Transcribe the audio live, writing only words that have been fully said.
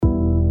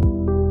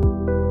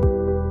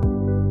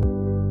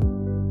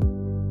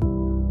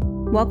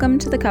Welcome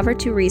to the Cover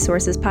 2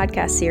 Resources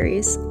podcast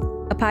series,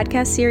 a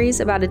podcast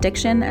series about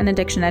addiction and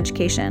addiction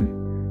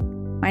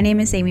education. My name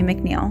is Amy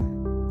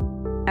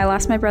McNeil. I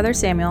lost my brother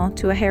Samuel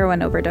to a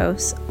heroin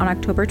overdose on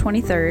October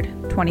 23,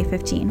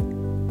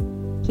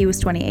 2015. He was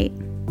 28.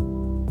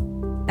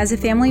 As a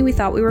family, we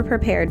thought we were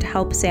prepared to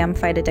help Sam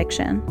fight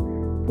addiction,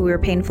 but we were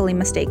painfully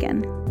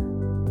mistaken.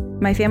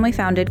 My family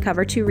founded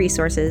Cover 2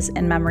 Resources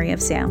in memory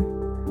of Sam.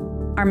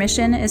 Our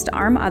mission is to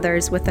arm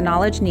others with the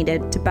knowledge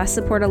needed to best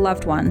support a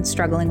loved one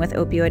struggling with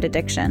opioid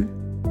addiction.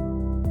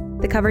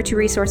 The Cover 2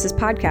 Resources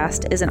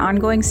podcast is an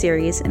ongoing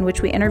series in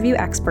which we interview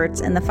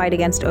experts in the fight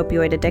against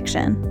opioid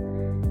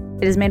addiction.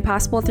 It is made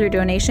possible through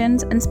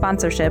donations and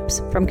sponsorships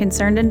from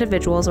concerned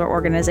individuals or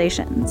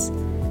organizations.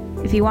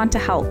 If you want to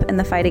help in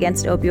the fight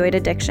against opioid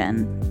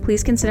addiction,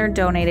 please consider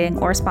donating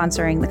or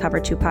sponsoring the Cover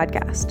 2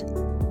 podcast.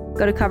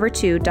 Go to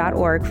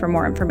cover2.org for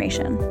more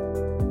information.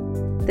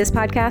 This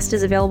podcast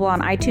is available on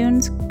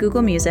iTunes,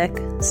 Google Music,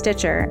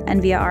 Stitcher,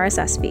 and via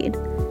RSS feed.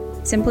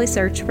 Simply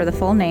search for the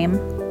full name,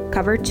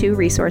 Cover 2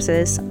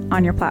 Resources,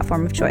 on your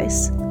platform of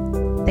choice.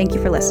 Thank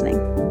you for listening.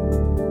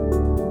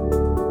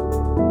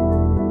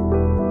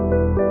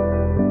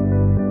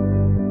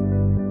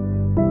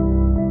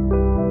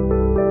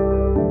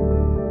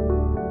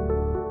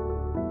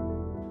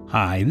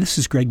 Hi, this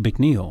is Greg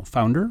McNeil,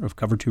 founder of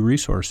Cover 2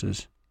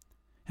 Resources.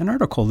 An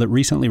article that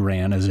recently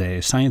ran as a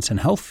science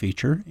and health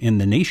feature in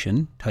The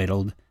Nation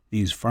titled,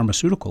 "These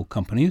Pharmaceutical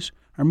Companies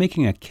Are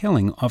Making a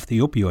Killing Off the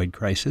Opioid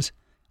Crisis,"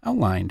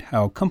 outlined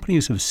how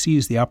companies have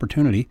seized the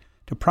opportunity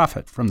to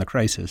profit from the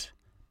crisis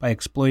by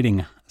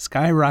exploiting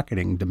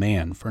skyrocketing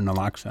demand for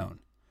naloxone.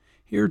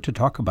 Here to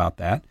talk about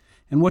that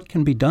and what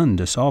can be done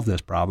to solve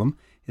this problem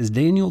is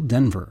Daniel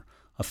Denvir,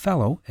 a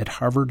fellow at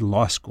Harvard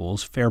Law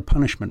School's Fair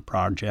Punishment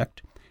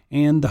Project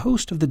and the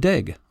host of The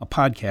Dig, a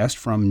podcast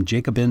from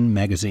Jacobin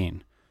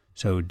Magazine.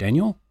 So,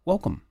 Daniel,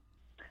 welcome.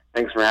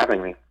 Thanks for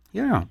having me.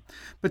 Yeah.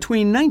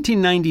 Between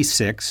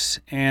 1996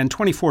 and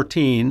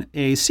 2014,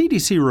 a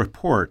CDC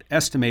report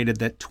estimated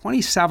that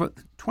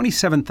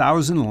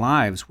 27,000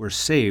 lives were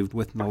saved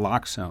with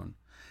naloxone.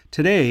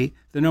 Today,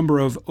 the number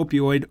of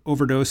opioid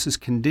overdoses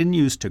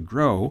continues to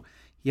grow,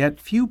 yet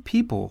few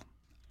people,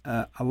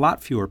 a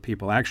lot fewer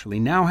people actually,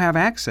 now have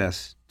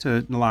access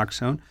to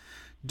naloxone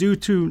due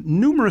to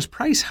numerous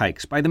price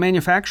hikes by the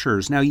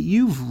manufacturers. Now,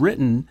 you've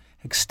written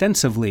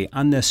extensively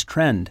on this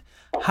trend.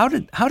 How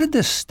did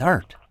this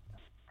start?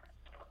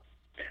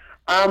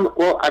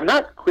 Well, I'm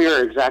not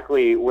clear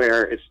exactly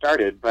where it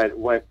started, but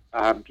what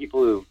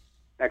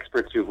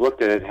experts who've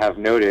looked at it have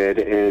noted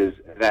is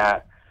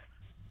that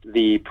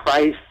the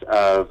price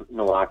of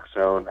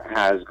naloxone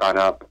has gone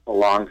up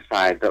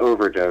alongside the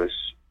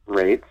overdose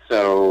rate.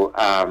 So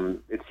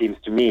it seems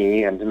to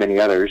me and to many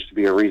others to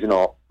be a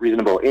reasonable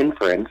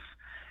inference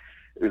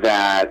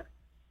that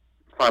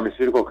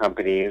pharmaceutical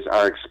companies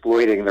are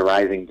exploiting the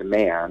rising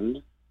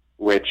demand,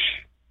 which,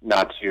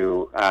 not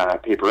to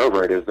paper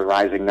over it, is the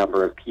rising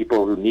number of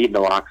people who need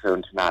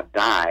naloxone to not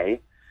die.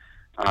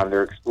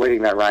 They're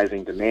exploiting that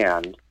rising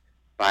demand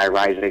by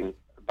raising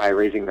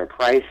their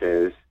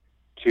prices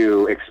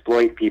to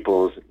exploit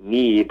people's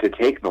need to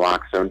take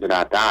naloxone to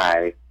not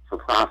die for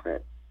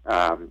profit.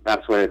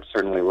 That's what it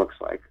certainly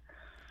looks like.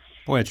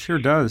 Boy, it sure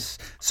does.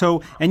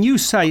 So, and you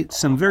cite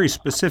some very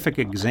specific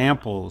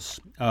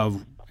examples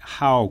of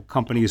how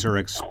companies are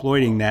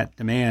exploiting that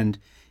demand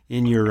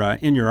in your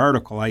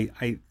article. I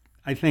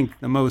think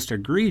the most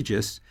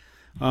egregious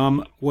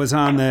was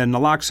on the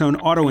naloxone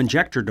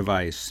auto-injector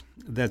device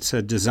that's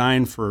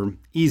designed for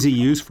easy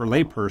use for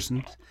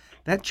laypersons.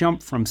 That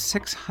jumped from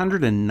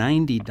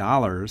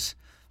 $690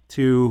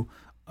 to,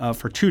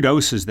 for 2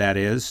 doses that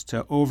is,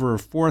 to over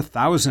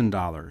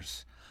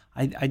 $4,000.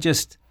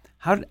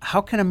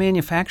 How can a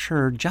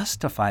manufacturer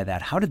justify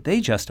that? How did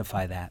they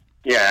justify that?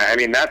 Yeah, I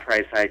mean, that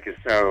price hike is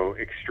so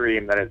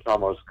extreme that it's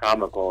almost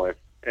comical if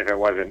it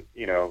wasn't,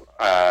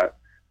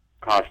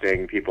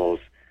 costing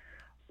people's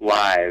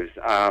lives.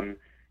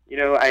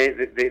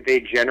 They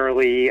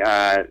generally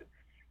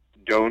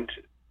don't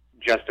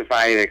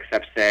justify it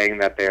except saying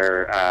that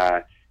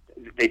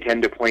they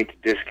tend to point to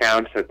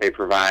discounts that they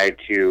provide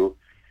to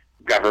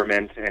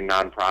government and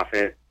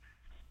nonprofit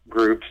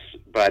groups.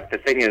 But the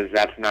thing is,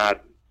 that's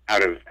not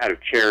out of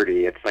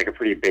charity. It's like a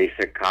pretty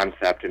basic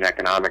concept in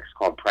economics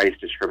called price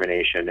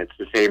discrimination. It's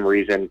the same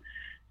reason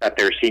that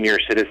there's senior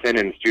citizen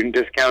and student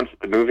discounts at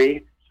the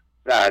movie.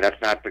 That's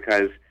not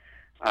because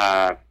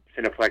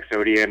Cineplex,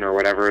 Odeon, or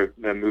whatever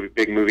the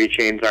big movie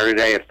chains are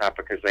today. It's not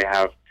because they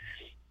have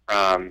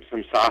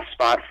some soft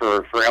spot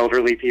for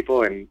elderly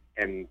people and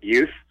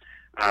youth.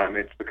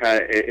 It's because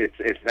it's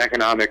an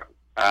economic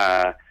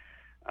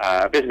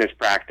business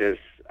practice.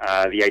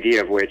 The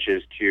idea of which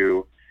is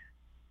to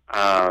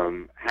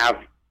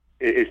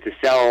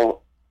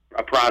sell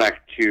a product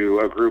to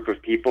a group of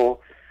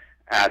people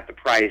at the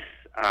price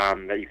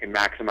that you can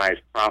maximize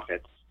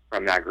profits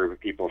from that group of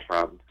people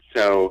from.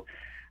 So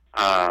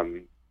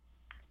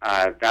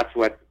that's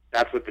what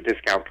the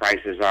discount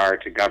prices are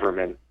to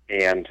government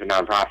and to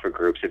nonprofit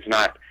groups. It's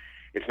not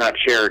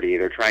charity.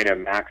 They're trying to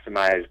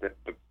maximize the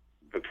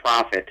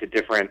profit to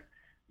different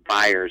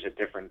buyers at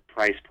different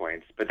price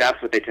points. But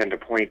that's what they tend to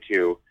point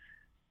to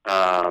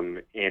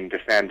in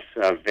defense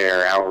of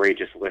their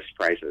outrageous list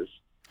prices.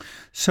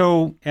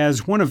 So,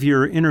 as one of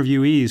your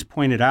interviewees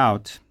pointed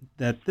out,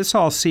 that this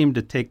all seemed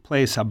to take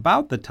place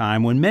about the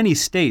time when many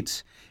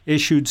states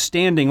issued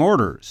standing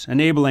orders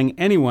enabling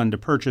anyone to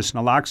purchase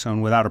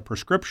naloxone without a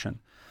prescription.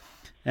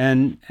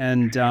 And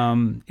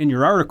in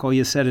your article,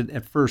 you said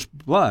at first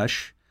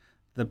blush,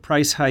 the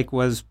price hike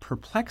was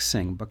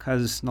perplexing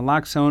because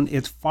naloxone,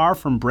 it's far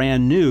from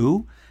brand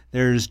new.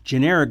 There's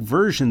generic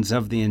versions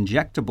of the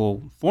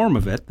injectable form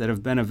of it that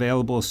have been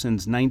available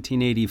since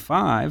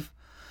 1985.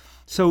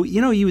 So,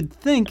 you would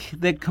think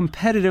that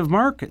competitive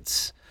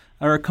markets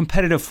or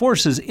competitive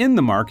forces in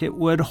the market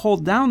would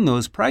hold down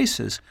those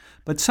prices.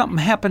 But something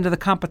happened to the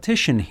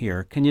competition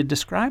here. Can you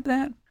describe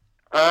that?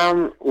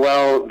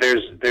 Well,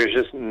 there's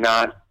just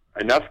not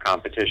enough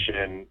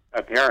competition,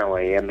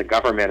 apparently, and the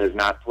government has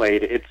not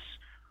played its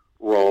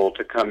role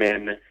to come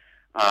in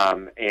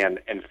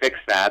and fix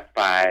that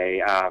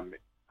by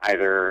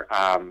either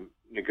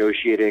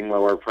negotiating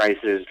lower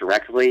prices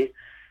directly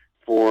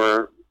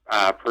for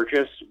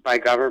purchase by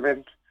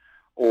government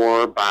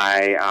or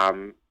by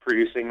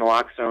producing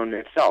naloxone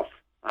itself.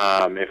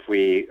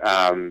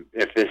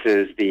 If this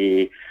is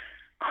the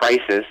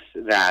crisis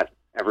that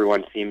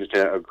everyone seems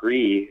to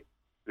agree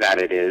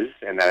that it is,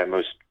 and that it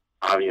most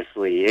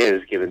obviously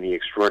is, given the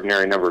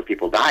extraordinary number of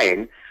people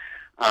dying,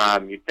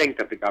 you'd think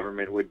that the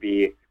government would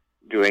be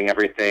doing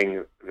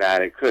everything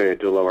that it could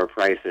to lower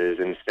prices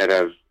instead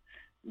of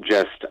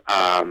just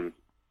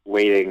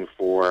waiting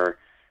for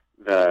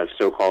the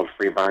so-called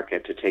free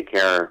market to take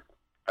care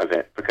of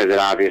it, because it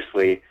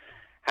obviously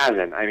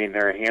hasn't. I mean,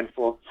 there are a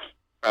handful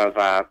of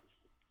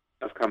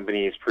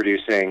companies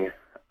producing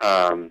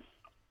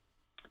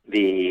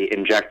the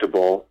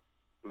injectable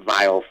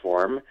vial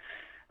form,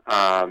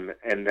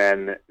 and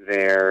then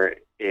there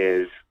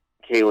is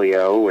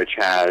Kaleo, which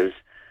has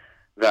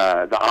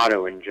the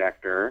auto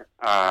injector,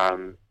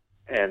 and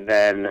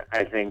then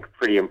I think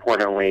pretty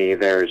importantly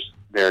there's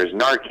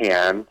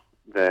Narcan,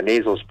 the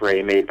nasal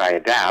spray made by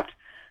Adapt.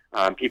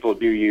 People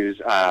do use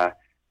the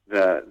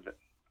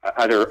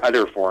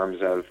other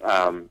forms of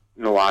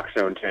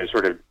naloxone to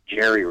sort of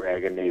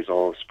jerry-rig a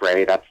nasal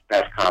spray. That's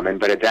common,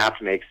 but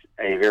Adapt makes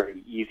a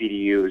very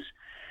easy-to-use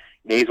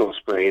nasal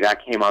spray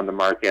that came on the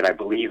market, I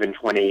believe, in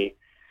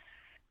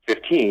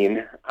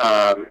 2015,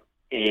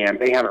 and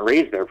they haven't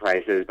raised their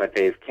prices, but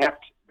they've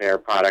kept their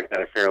product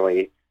at a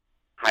fairly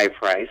high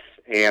price.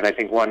 And I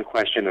think one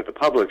question that the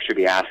public should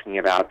be asking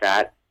about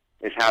that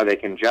is how they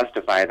can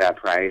justify that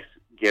price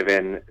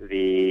given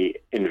the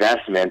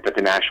investment that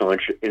the National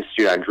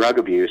Institute on Drug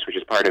Abuse, which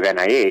is part of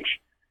NIH,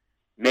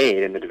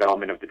 made in the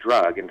development of the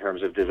drug in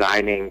terms of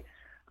designing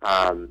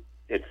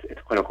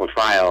its clinical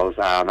trials.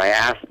 I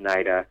asked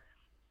NIDA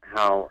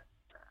how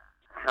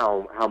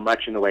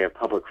much in the way of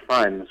public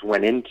funds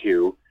went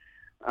into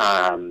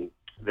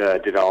the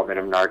development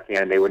of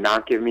Narcan. They would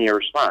not give me a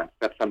response.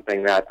 That's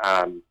something that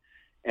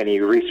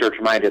any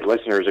research-minded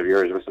listeners of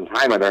yours with some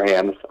time on their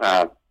hands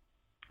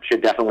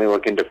should definitely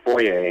look into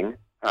FOIA-ing.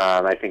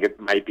 I think it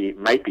might be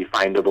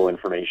findable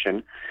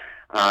information,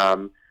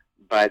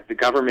 but the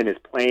government is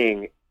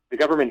playing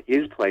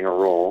a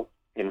role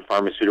in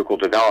pharmaceutical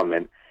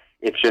development.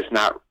 It's just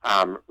not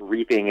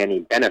reaping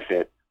any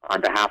benefit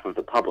on behalf of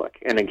the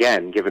public. And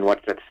again, given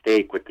what's at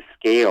stake with the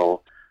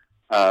scale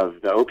of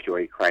the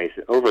opioid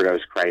crisis,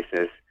 overdose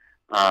crisis,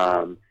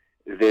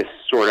 this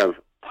sort of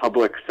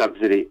public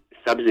subsidy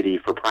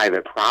for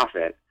private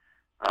profit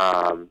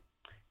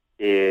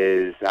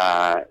is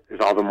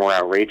all the more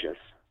outrageous.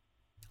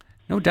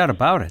 No doubt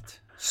about it.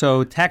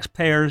 So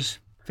taxpayers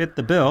fit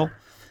the bill,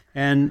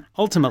 and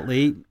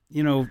ultimately,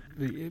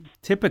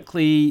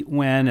 typically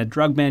when a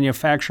drug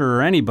manufacturer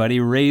or anybody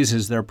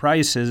raises their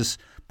prices,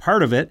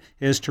 part of it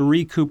is to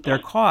recoup their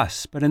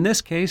costs. But in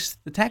this case,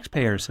 the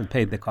taxpayers have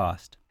paid the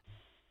cost.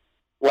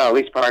 Well, at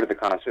least part of the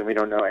cost, and we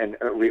don't know, and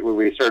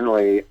we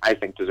certainly, I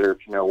think, deserve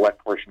to know what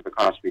portion of the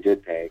cost we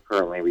did pay.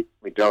 Currently,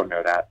 we don't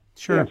know that.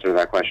 Sure. The answer to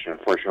that question,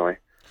 unfortunately.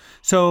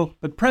 So,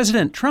 but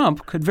President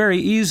Trump could very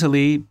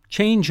easily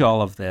change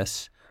all of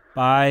this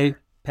by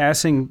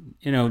passing,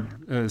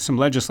 some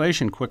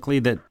legislation quickly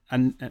that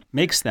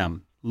makes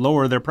them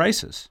lower their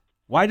prices.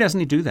 Why doesn't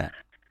he do that?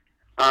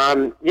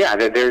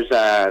 There's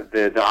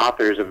the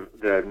authors of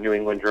the New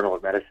England Journal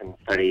of Medicine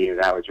study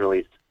that was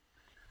released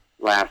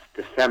last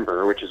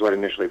December, which is what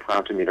initially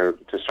prompted me to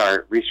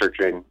start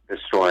researching this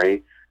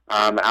story,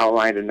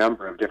 outlined a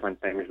number of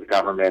different things the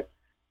government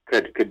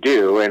could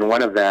do, and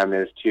one of them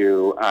is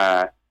to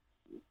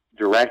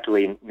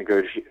directly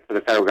negotiate, for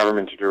the federal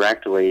government to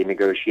directly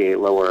negotiate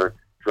lower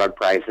drug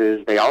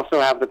prices. They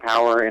also have the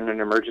power in an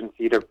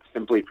emergency to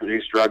simply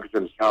produce drugs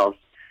themselves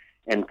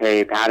and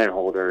pay patent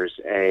holders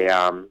a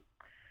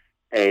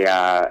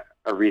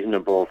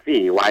reasonable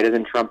fee. Why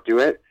doesn't Trump do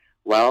it?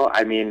 Well,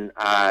 I mean,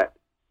 I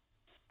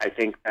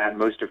think that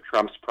most of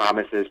Trump's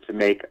promises to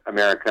make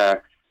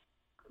America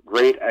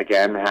great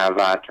again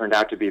have turned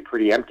out to be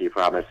pretty empty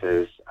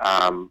promises,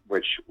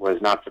 which was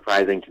not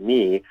surprising to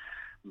me.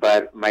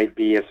 but might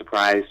be a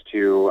surprise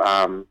to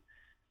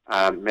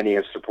many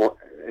of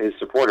his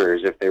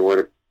supporters if they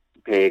were to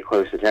pay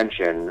close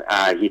attention.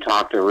 He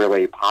talked a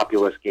really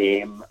populist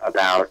game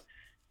about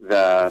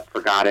the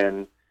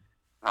forgotten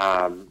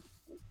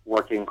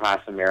working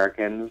class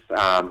Americans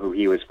who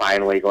he was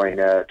finally going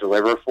to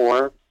deliver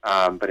for.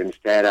 But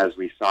instead, as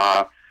we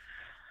saw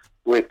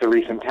with the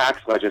recent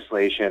tax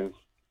legislation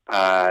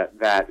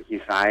that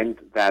he signed,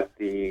 that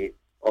the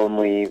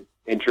only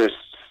interests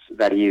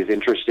that he's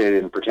interested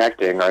in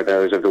protecting are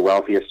those of the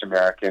wealthiest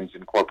Americans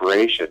and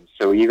corporations.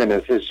 So even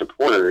as his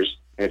supporters,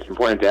 it's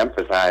important to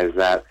emphasize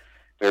that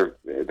there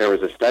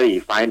was a study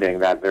finding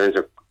that there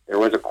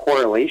was a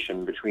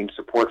correlation between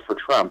support for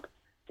Trump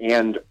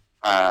and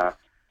I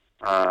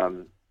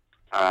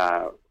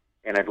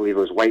believe it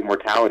was white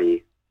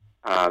mortality,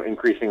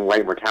 increasing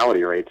white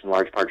mortality rates, in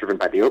large part driven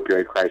by the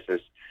opioid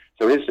crisis.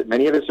 So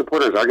many of his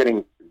supporters are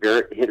getting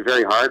hit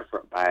very hard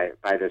by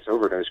this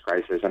overdose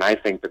crisis, and I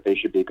think that they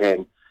should be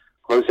paying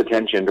close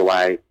attention to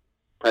why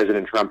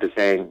President Trump is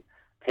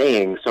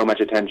paying so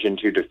much attention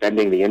to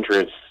defending the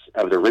interests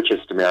of the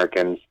richest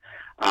Americans,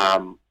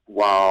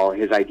 while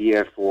his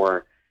idea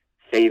for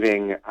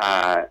saving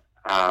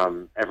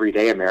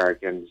everyday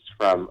Americans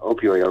from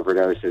opioid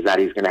overdose is that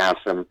he's going to have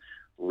some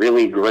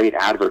really great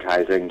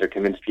advertising to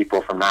convince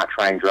people from not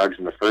trying drugs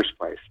in the first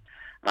place,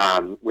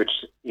 which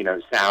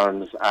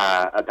sounds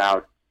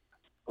about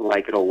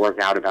like it'll work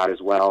out about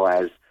as well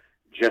as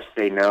Just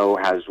Say No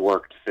has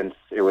worked since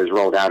it was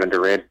rolled out under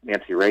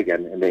Nancy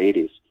Reagan in the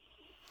 80s.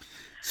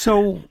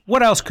 So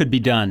what else could be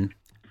done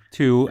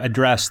to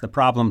address the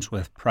problems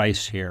with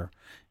price here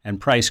and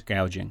price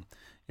gouging?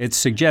 It's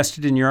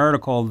suggested in your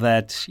article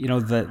that,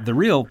 the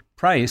real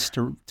price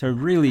to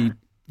really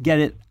get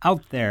it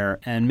out there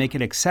and make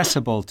it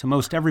accessible to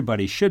most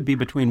everybody should be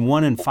between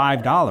 $1 and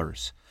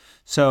 $5.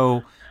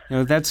 So,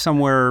 that's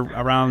somewhere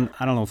around,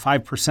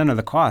 5% of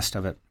the cost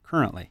of it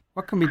currently.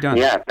 What can be done?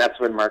 Yeah, that's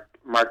when Mark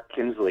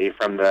Kinsley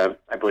from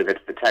I believe it's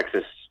the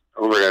Texas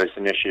Overdose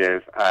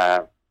Initiative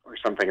or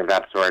something of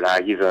that sort.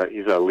 He's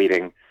a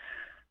leading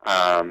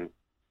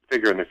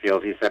figure in the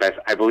field. He said,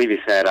 I believe he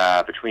said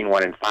between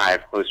 1 and 5,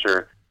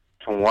 closer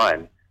to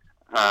 1.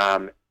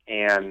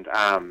 And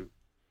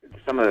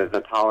some of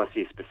the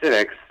policy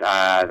specifics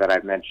that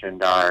I've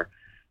mentioned are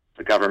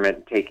the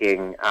government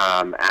taking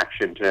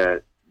action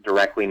to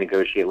directly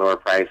negotiate lower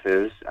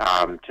prices,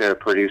 to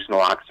produce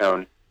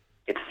naloxone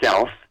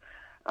itself.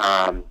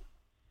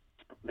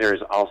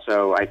 There's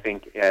also, I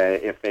think,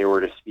 if they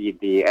were to speed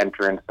the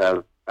entrance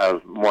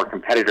of more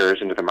competitors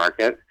into the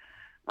market,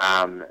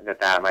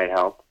 that might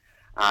help.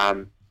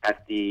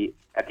 At the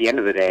end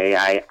of the day,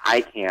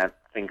 I can't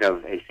think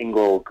of a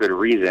single good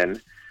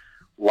reason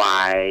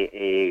why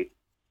a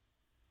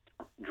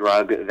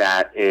drug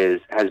that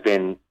has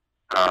been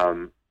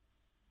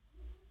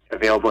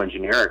available in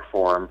generic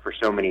form for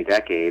so many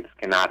decades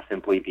cannot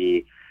simply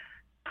be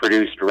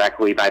produced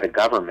directly by the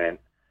government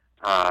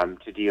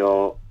to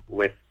deal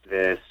with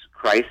this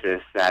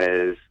crisis that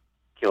is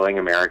killing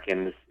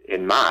Americans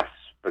en masse.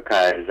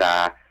 Because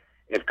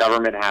if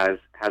government has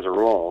a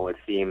role, it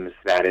seems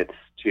that it's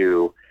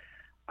to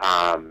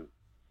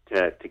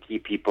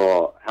keep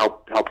people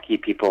help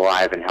keep people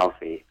alive and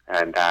healthy,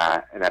 and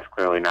that's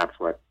clearly not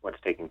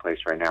what's taking place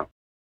right now.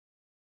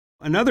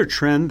 Another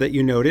trend that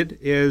you noted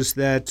is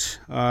that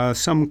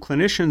some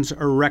clinicians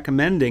are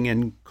recommending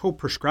and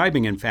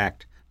co-prescribing, in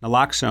fact,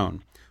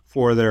 naloxone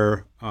for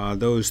their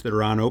those that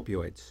are on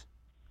opioids.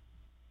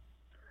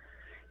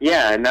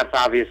 Yeah, and that's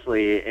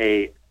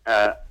obviously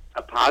a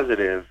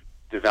positive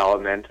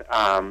development.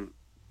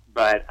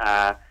 But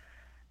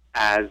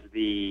as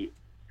the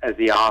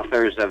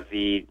authors of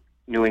the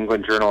New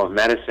England Journal of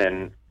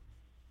Medicine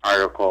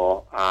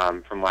article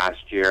from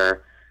last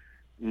year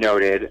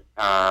noted,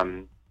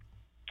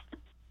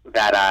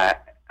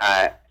 that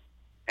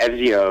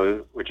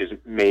Evzio, which is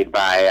made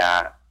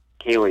by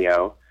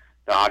Kaleo,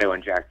 the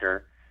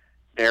auto-injector,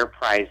 their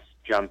price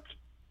jumped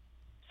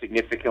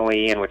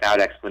significantly and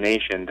without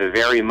explanation the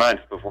very month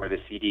before the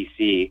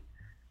CDC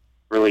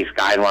released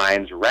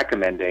guidelines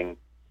recommending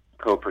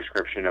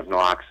co-prescription of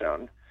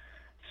naloxone.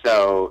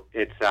 So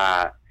it's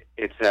a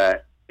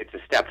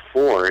step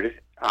forward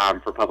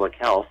for public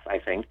health, I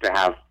think, to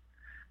have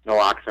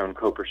naloxone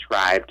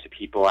co-prescribed to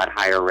people at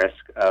higher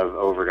risk of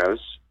overdose.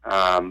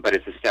 But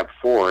it's a step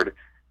forward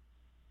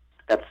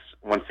that's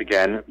once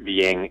again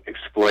being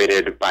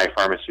exploited by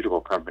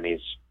pharmaceutical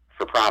companies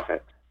for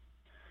profit.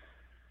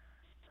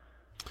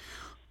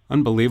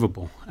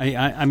 Unbelievable.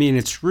 I mean,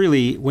 it's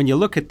really, when you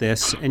look at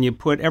this and you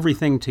put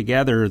everything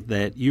together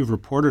that you've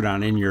reported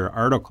on in your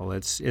article,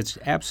 it's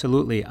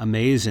absolutely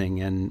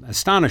amazing and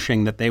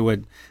astonishing that they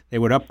would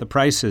up the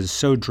prices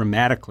so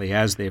dramatically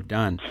as they've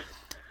done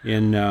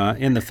in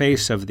the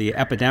face of the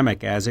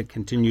epidemic as it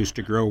continues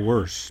to grow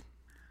worse.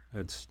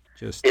 It's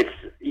just...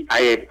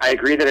 I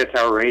agree that it's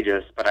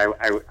outrageous, but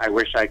I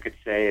wish I could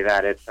say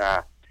that it's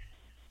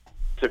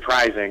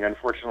surprising.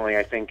 Unfortunately,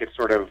 I think it's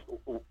sort of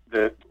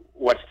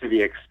what's to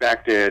be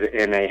expected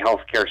in a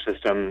healthcare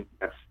system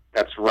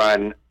that's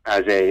run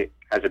as a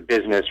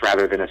business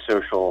rather than a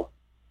social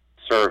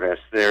service.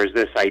 There's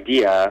this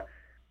idea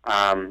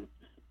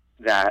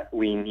that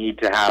we need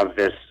to have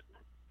this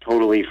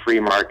totally free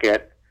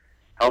market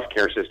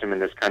healthcare system in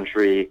this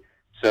country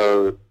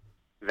so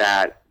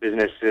that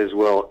businesses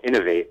will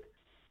innovate.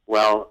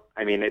 Well,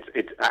 I mean,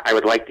 I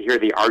would like to hear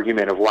the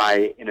argument of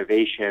why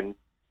innovation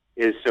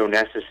is so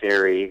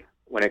necessary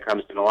when it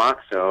comes to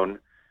naloxone,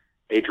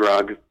 a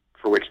drug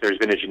for which there's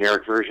been a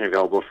generic version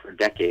available for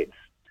decades.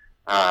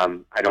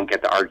 I don't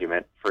get the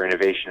argument for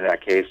innovation in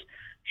that case.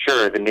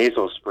 Sure, the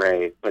nasal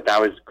spray, but that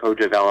was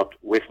co-developed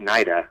with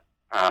NIDA.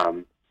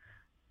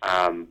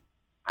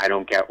 I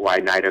don't get why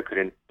NIDA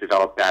couldn't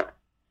develop that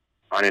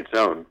on its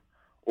own.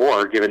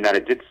 Or, given that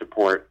it did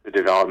support the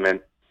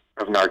development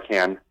of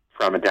Narcan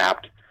from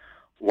ADAPT,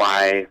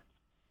 why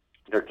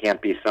there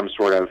can't be some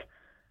sort of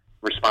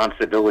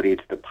responsibility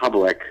to the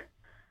public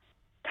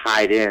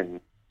tied in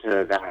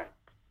to that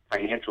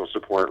financial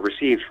support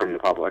received from the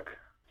public.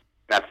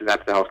 That's the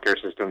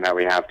healthcare system that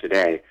we have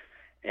today.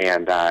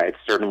 And it's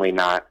certainly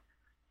not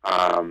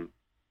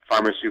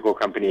pharmaceutical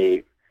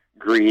company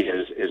greed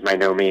is by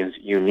no means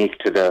unique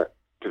to the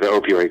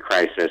opioid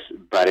crisis,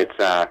 but it's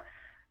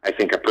I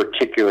think a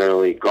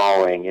particularly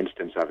galling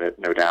instance of it,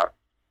 no doubt.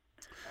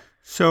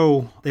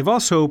 So they've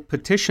also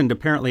petitioned,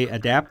 apparently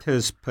ADAPT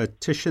has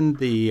petitioned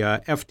the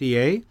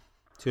FDA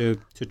to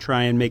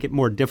try and make it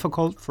more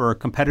difficult for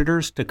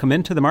competitors to come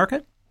into the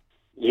market?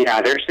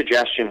 Yeah, their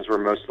suggestions were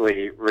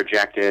mostly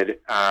rejected,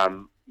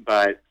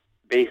 but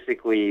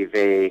basically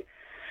their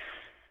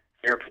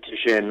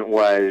petition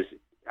was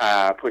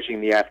pushing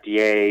the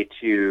FDA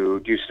to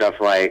do stuff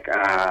like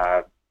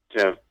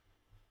to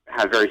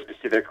have very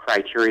specific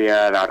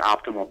criteria about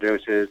optimal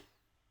doses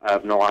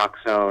of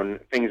naloxone,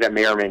 things that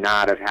may or may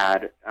not have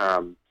had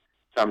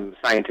some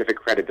scientific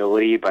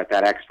credibility, but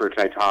that experts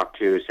I talked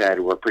to said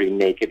were pretty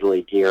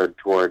nakedly geared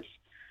towards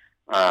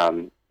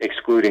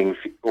excluding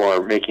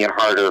or making it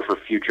harder for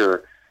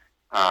future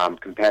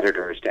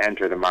competitors to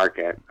enter the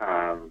market,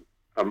 a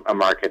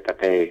market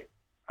that they,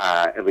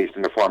 at least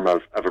in the form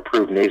of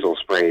approved nasal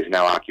sprays,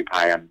 now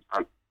occupy on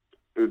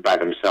by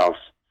themselves.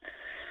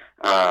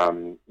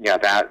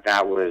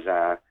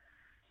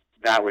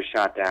 That was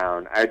shot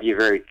down. I'd be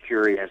very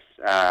curious,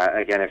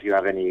 again, if you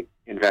have any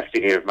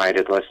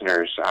investigative-minded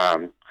listeners.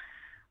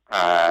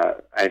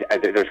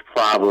 There's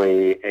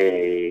probably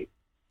a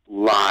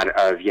lot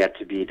of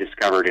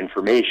yet-to-be-discovered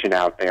information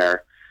out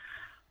there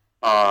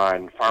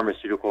on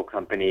pharmaceutical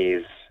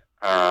companies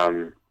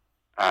who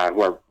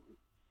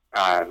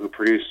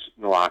produce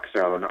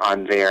naloxone,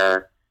 on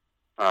their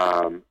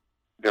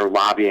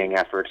lobbying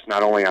efforts,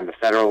 not only on the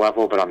federal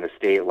level but on the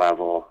state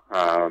level.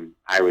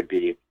 I would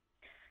be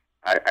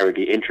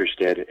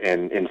interested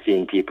in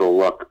seeing people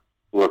look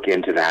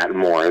into that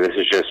more. This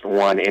is just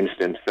one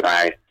instance that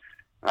I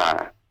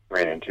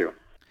ran into.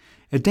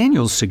 At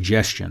Daniel's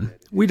suggestion,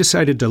 we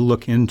decided to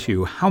look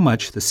into how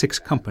much the 6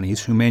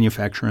 companies who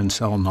manufacture and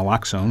sell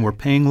naloxone were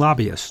paying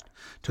lobbyists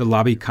to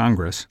lobby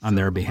Congress on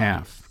their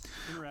behalf.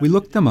 We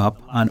looked them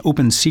up on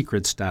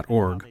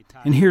opensecrets.org,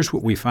 and here's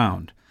what we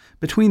found.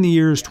 Between the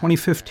years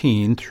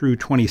 2015 through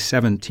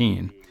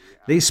 2017,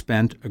 they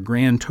spent a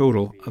grand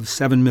total of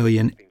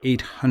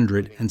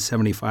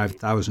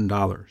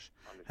 $7,875,000.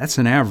 That's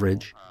an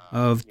average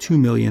of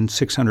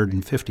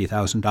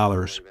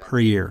 $2,650,000 per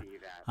year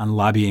on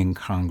lobbying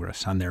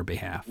Congress on their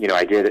behalf. You know,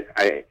 I did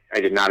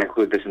not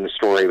include this in the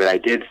story, but I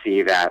did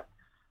see that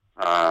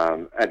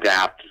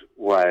ADAPT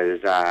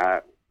was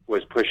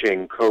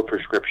pushing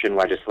co-prescription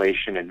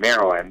legislation in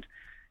Maryland,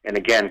 and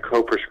again,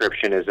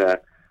 co-prescription is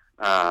a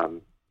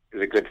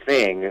good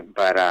thing,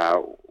 but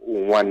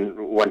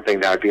one thing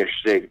that would be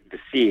interesting to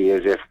see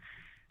is if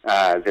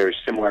there's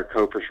similar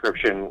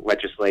co-prescription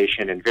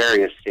legislation in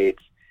various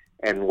states,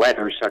 and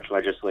whether such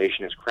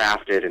legislation is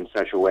crafted in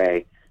such a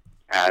way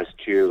as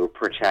to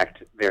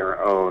protect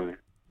their own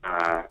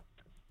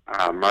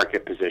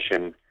market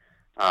position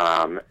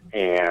and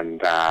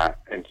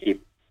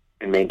keep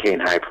and maintain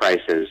high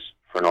prices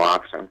for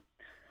naloxone.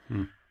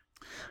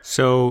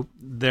 So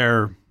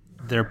they're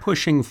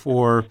pushing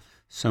for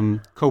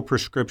some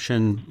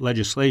co-prescription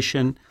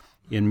legislation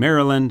in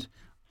Maryland.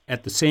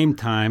 At the same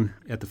time,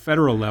 at the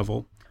federal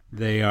level,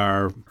 they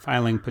are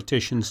filing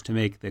petitions to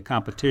make the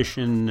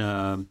competition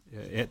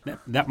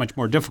that much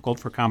more difficult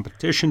for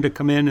competition to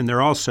come in, and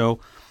they're also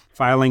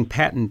filing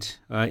patent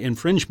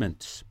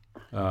infringement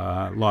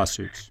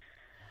lawsuits.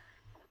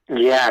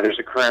 Yeah, there's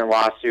a current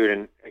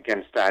lawsuit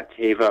against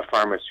Teva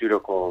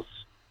Pharmaceuticals,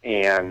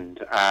 and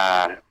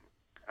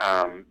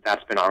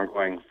that's been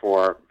ongoing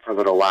for a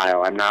little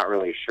while. I'm not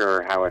really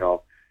sure how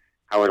it'll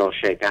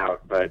shake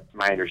out, but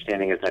my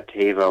understanding is that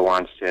Teva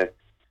wants to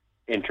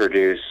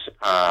introduce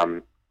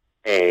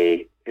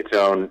its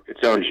own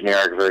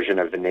generic version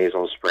of the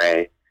nasal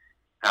spray,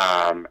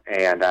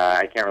 and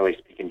I can't really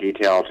speak in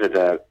detail to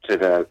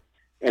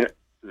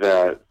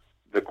the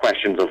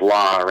questions of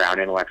law around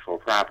intellectual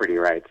property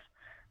rights,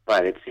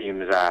 but it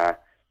seems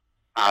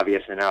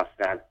obvious enough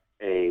that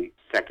having a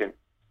second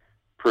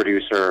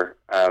producer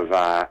of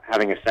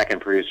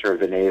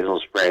the nasal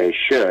spray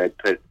should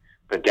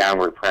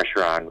downward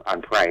pressure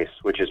on price,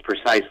 which is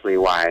precisely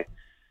why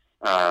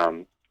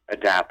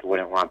Adapt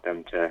wouldn't want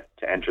them to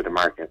enter the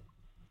market.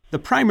 The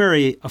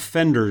primary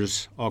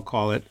offenders, I'll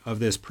call it, of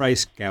this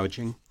price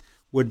gouging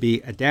would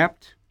be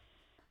Adapt,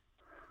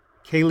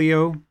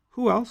 Kaelio,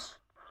 who else?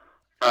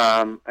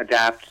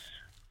 Adapt,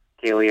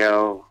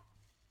 Kaelio,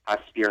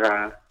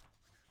 Aspira,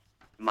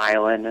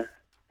 Mylan,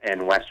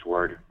 and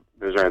Westward.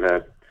 Those are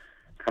the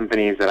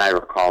companies that I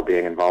recall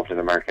being involved in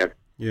the market.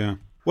 Yeah.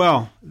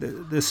 Well,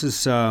 this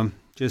is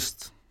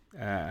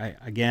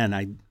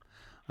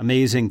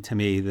amazing to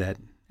me that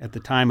at the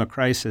time of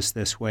crisis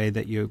this way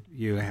that you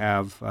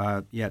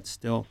have yet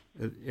still,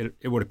 it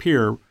would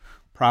appear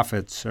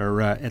profits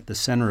are at the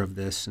center of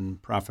this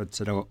and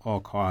profits at all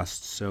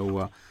costs. So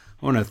I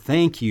want to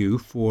thank you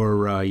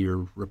for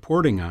your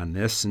reporting on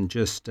this. And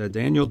just,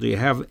 Daniel, do you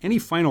have any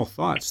final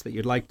thoughts that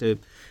you'd like to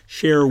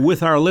share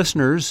with our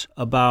listeners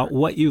about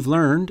what you've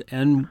learned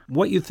and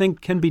what you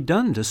think can be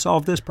done to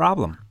solve this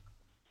problem?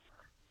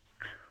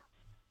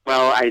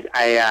 Well,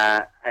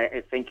 I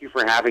thank you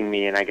for having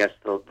me. And I guess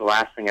the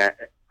last thing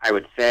I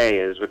would say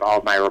is, with all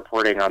of my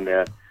reporting on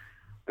the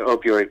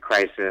opioid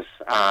crisis,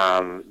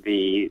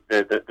 the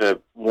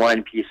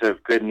one piece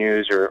of good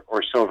news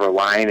or silver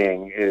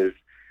lining is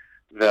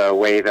the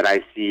way that I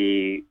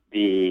see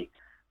the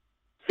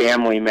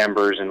family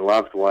members and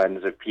loved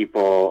ones of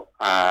people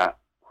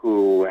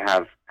who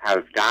have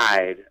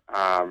died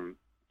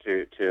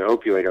to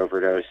opioid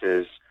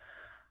overdoses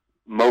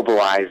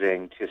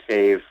mobilizing to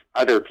save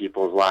other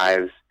people's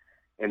lives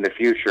in the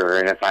future.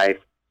 And I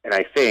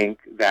think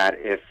that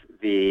if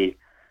the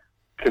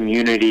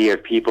community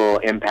of people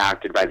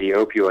impacted by the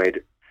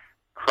opioid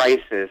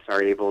crisis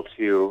are able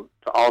to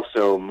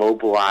also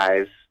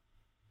mobilize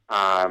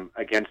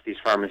against these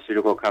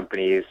pharmaceutical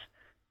companies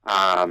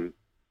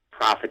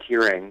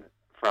profiteering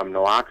from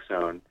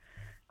naloxone,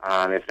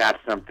 if that's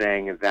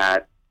something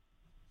that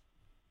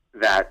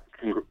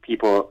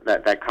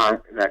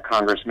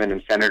congressmen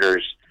and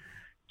senators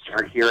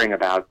start hearing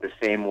about, the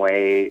same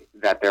way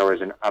that there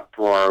was an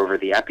uproar over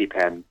the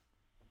EpiPen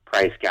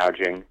price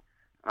gouging,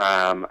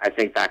 I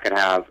think that could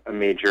have a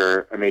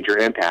major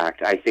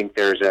impact. I think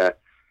there's a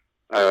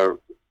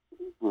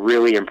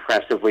really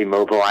impressively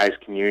mobilized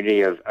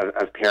community of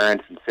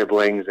parents and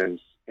siblings and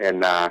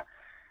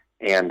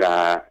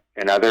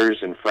others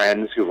and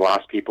friends who've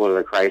lost people to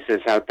the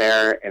crisis out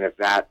there. And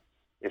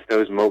if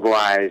those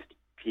mobilized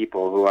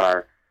people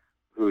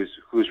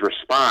whose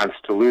response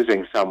to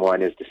losing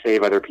someone is to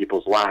save other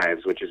people's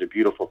lives, which is a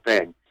beautiful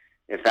thing,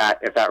 if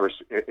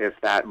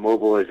that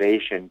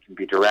mobilization can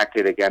be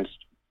directed against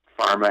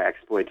pharma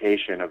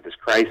exploitation of this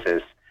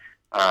crisis,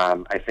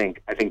 I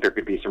think there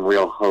could be some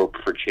real hope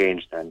for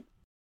change then.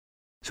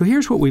 So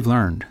here's what we've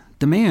learned.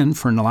 Demand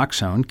for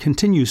naloxone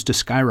continues to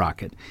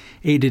skyrocket,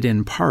 aided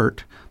in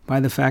part by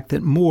the fact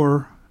that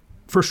more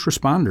first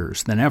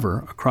responders than ever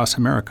across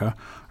America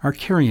are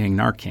carrying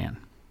Narcan.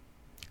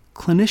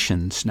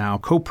 Clinicians now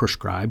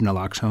co-prescribe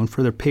naloxone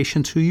for their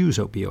patients who use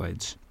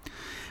opioids.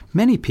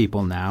 Many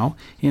people now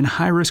in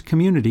high-risk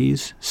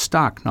communities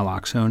stock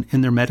naloxone in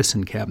their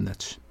medicine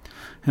cabinets.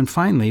 And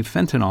finally,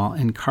 fentanyl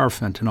and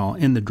carfentanil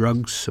in the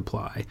drug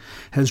supply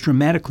has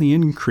dramatically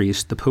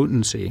increased the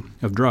potency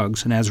of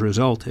drugs, and as a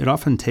result, it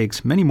often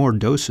takes many more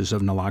doses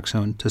of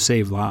naloxone to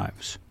save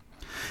lives.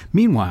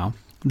 Meanwhile,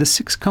 the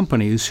 6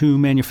 companies who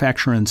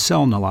manufacture and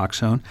sell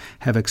naloxone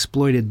have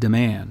exploited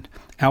demand.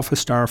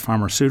 AlphaStar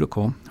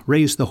Pharmaceutical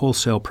raised the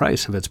wholesale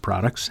price of its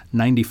products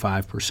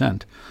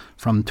 95%,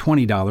 from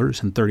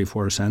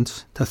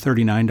 $20.34 to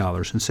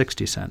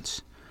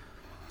 $39.60.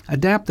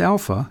 Adapt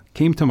Alpha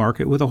came to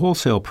market with a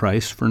wholesale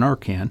price for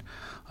Narcan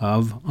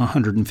of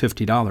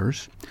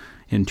 $150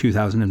 in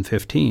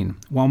 2015,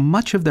 while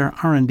much of their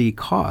R&D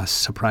costs,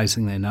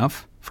 surprisingly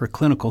enough, for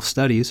clinical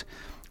studies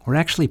were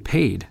actually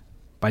paid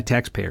by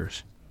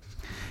taxpayers.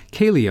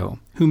 Kaelio,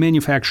 who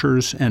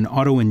manufactures an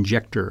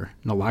auto-injector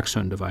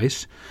naloxone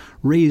device,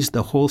 raised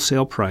the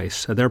wholesale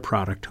price of their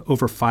product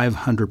over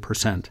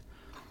 500%,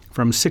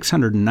 from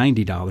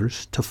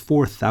 $690 to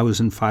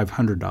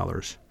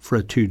 $4,500 for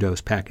a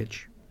 2-dose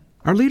package.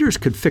 Our leaders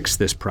could fix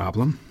this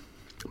problem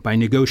by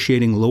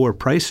negotiating lower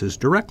prices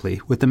directly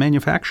with the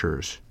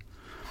manufacturers.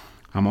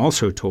 I'm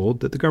also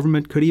told that the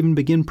government could even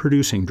begin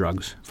producing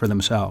drugs for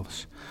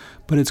themselves.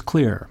 But it's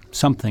clear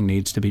something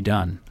needs to be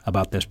done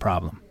about this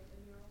problem.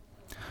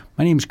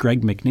 My name's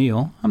Greg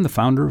McNeil. I'm the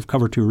founder of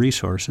Cover 2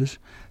 Resources.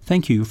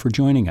 Thank you for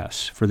joining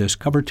us for this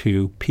Cover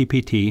 2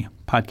 PPT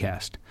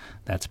podcast.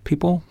 That's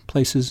people,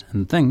 places,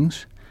 and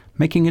things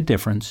making a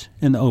difference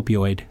in the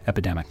opioid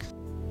epidemic.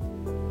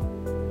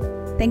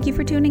 Thank you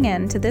for tuning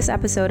in to this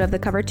episode of the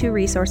Cover 2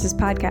 Resources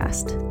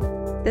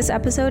podcast. This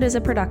episode is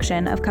a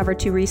production of Cover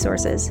 2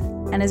 Resources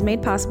and is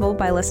made possible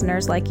by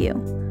listeners like you.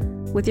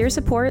 With your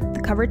support,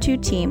 the Cover 2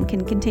 team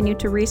can continue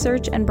to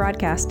research and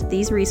broadcast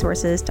these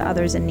resources to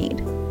others in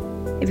need.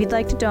 If you'd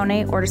like to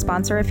donate or to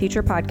sponsor a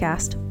future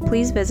podcast,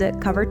 please visit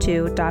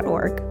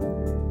cover2.org.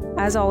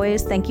 As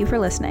always, thank you for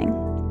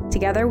listening.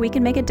 Together, we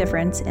can make a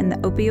difference in the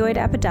opioid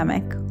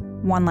epidemic,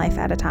 one life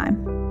at a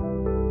time.